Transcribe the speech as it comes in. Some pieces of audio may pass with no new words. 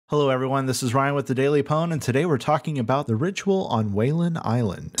Hello everyone, this is Ryan with the Daily Pwn, and today we're talking about the ritual on Weylyn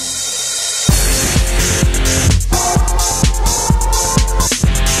Island.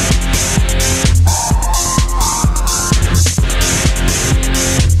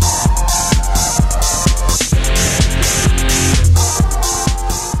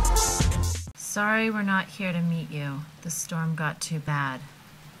 Sorry we're not here to meet you. The storm got too bad.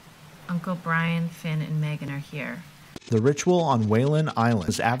 Uncle Brian, Finn, and Megan are here. The Ritual on Weylyn Island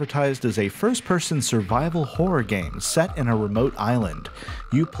is advertised as a first-person survival horror game set in a remote island.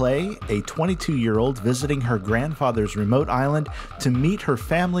 You play a 22-year-old visiting her grandfather's remote island to meet her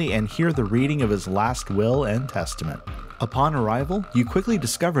family and hear the reading of his last will and testament. Upon arrival, you quickly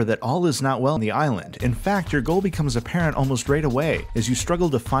discover that all is not well on the island. In fact, your goal becomes apparent almost right away as you struggle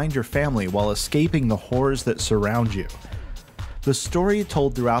to find your family while escaping the horrors that surround you. The story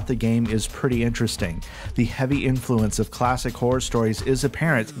told throughout the game is pretty interesting. The heavy influence of classic horror stories is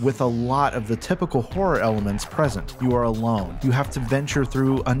apparent, with a lot of the typical horror elements present. You are alone. You have to venture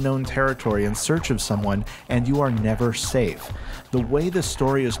through unknown territory in search of someone, and you are never safe. The way the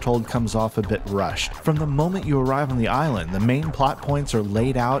story is told comes off a bit rushed. From the moment you arrive on the island, the main plot points are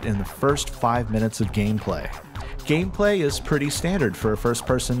laid out in the first 5 minutes of gameplay. Gameplay is pretty standard for a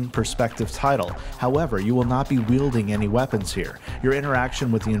first-person perspective title. However, you will not be wielding any weapons here. Your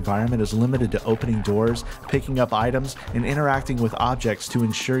interaction with the environment is limited to opening doors, picking up items, and interacting with objects to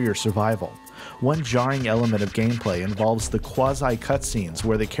ensure your survival. One jarring element of gameplay involves the quasi-cutscenes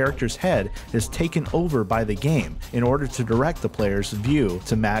where the character's head is taken over by the game in order to direct the player's view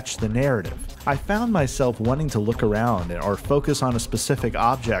to match the narrative. I found myself wanting to look around or focus on a specific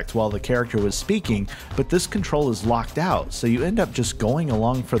object while the character was speaking, but this control is locked out, so you end up just going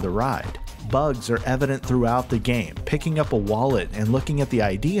along for the ride. Bugs are evident throughout the game. Picking up a wallet and looking at the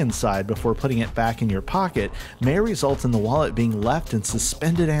ID inside before putting it back in your pocket may result in the wallet being left in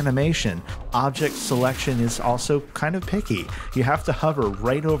suspended animation. Object selection is also kind of picky. You have to hover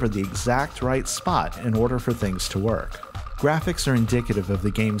right over the exact right spot in order for things to work. Graphics are indicative of the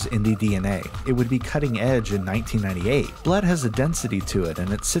game's indie DNA. It would be cutting edge in 1998. Blood has a density to it,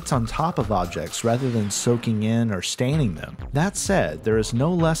 and it sits on top of objects rather than soaking in or staining them. That said, there is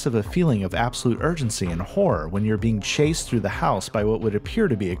no less of a feeling of absolute urgency and horror when you're being chased through the house by what would appear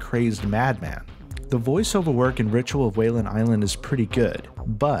to be a crazed madman. The voiceover work in Ritual of Weylyn Island is pretty good,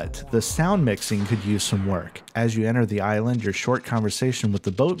 but the sound mixing could use some work. As you enter the island, your short conversation with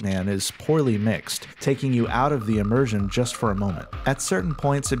the boatman is poorly mixed, taking you out of the immersion just for a moment. At certain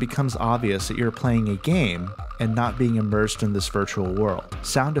points, it becomes obvious that you're playing a game and not being immersed in this virtual world.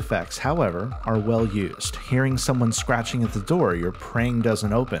 Sound effects, however, are well used. Hearing someone scratching at the door you're praying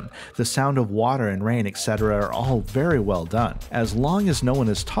doesn't open, the sound of water and rain, etc. are all very well done. As long as no one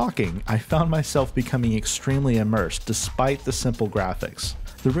is talking, I found myself becoming extremely immersed despite the simple graphics.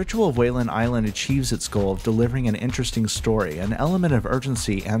 The Ritual of Weylyn Island achieves its goal of delivering an interesting story, an element of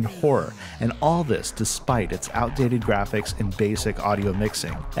urgency and horror, and all this despite its outdated graphics and basic audio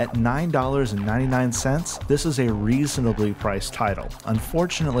mixing. At $9.99, this is a reasonably priced title.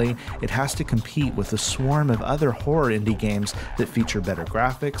 Unfortunately, it has to compete with a swarm of other horror indie games that feature better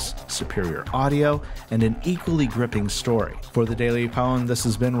graphics, superior audio, and an equally gripping story. For the Daily Pwn, this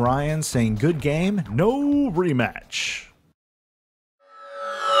has been Ryan saying good game, no rematch.